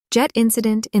Jet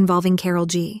incident involving Karol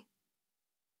G.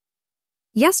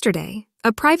 Yesterday,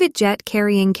 a private jet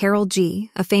carrying Karol G,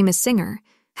 a famous singer,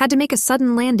 had to make a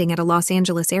sudden landing at a Los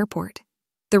Angeles airport.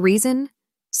 The reason?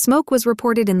 Smoke was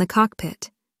reported in the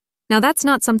cockpit. Now that's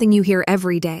not something you hear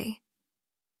every day.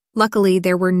 Luckily,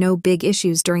 there were no big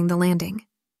issues during the landing.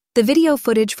 The video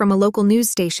footage from a local news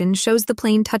station shows the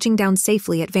plane touching down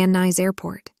safely at Van Nuys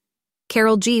Airport.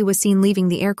 Karol G was seen leaving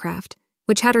the aircraft,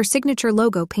 which had her signature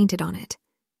logo painted on it.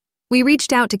 We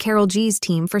reached out to Karol G's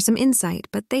team for some insight,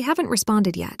 but they haven't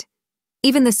responded yet.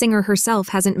 Even the singer herself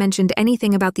hasn't mentioned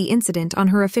anything about the incident on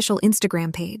her official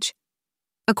Instagram page.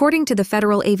 According to the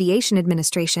Federal Aviation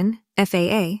Administration,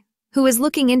 FAA, who is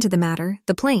looking into the matter,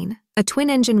 the plane, a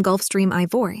twin-engine Gulfstream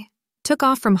Ivory, took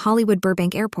off from Hollywood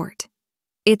Burbank Airport.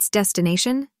 Its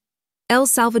destination? El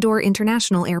Salvador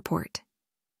International Airport.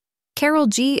 Karol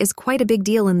G is quite a big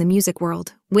deal in the music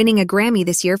world, winning a Grammy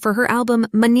this year for her album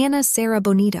Mañana Será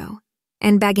Bonito,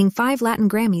 and bagging 5 Latin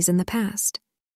Grammys in the past.